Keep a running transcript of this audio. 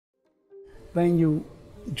When you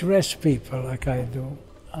dress people like I do,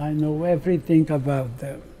 I know everything about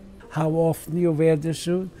them. How often you wear the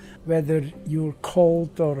suit, whether you're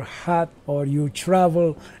cold or hot or you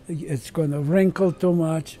travel, it's going to wrinkle too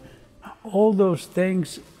much. All those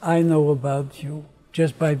things I know about you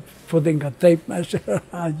just by putting a tape measure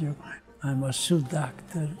on you. I'm a suit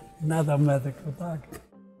doctor, not a medical doctor.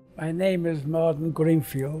 My name is Martin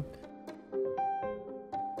Greenfield.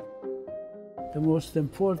 The most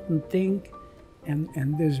important thing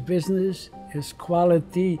in this business is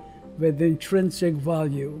quality with intrinsic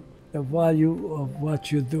value, the value of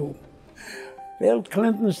what you do. Bill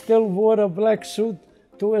Clinton still wore a black suit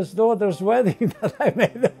to his daughter's wedding that I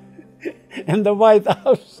made in the White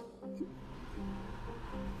House.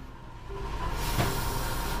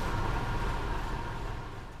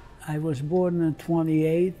 I was born in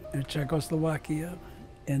 1928 in Czechoslovakia.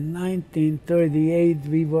 In 1938,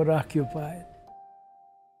 we were occupied.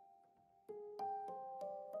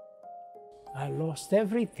 I lost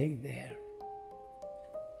everything there.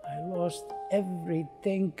 I lost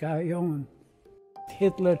everything I owned.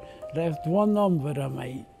 Hitler left one number on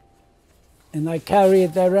me, and I carry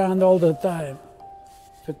it around all the time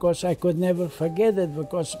because I could never forget it,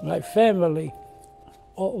 because my family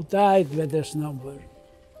all died with this number.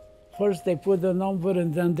 First they put a number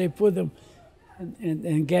and then they put them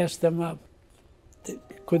and gassed them up. They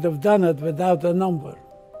could have done it without a number.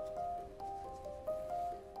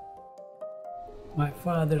 My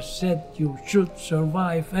father said, you should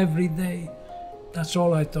survive every day. That's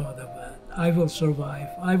all I thought about. I will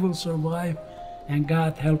survive, and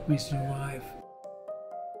God help me survive.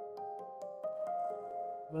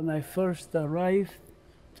 When I first arrived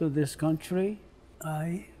to this country,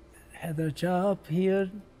 I had a job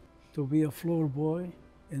here to be a floor boy,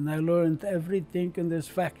 and I learned everything in this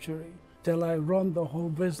factory till I run the whole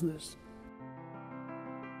business.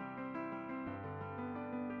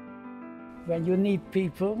 When you need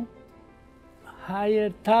people, hire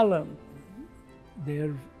talent.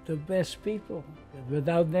 They're the best people.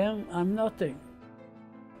 Without them, I'm nothing.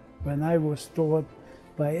 When I was taught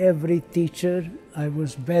by every teacher, I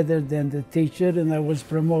was better than the teacher, and I was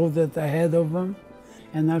promoted ahead of them,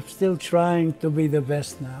 and I'm still trying to be the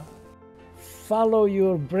best now. Follow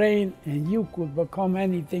your brain, and you could become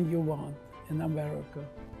anything you want in America.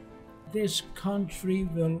 This country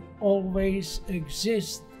will always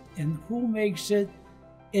exist. And who makes it?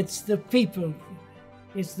 It's the people.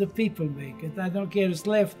 It's the people make it. I don't care if it's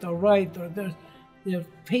left or right or the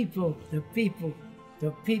people, the people,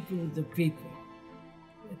 the people, the people.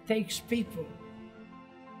 It takes people.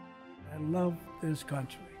 I love this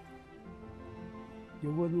country.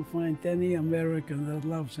 You wouldn't find any American that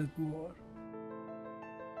loves it more.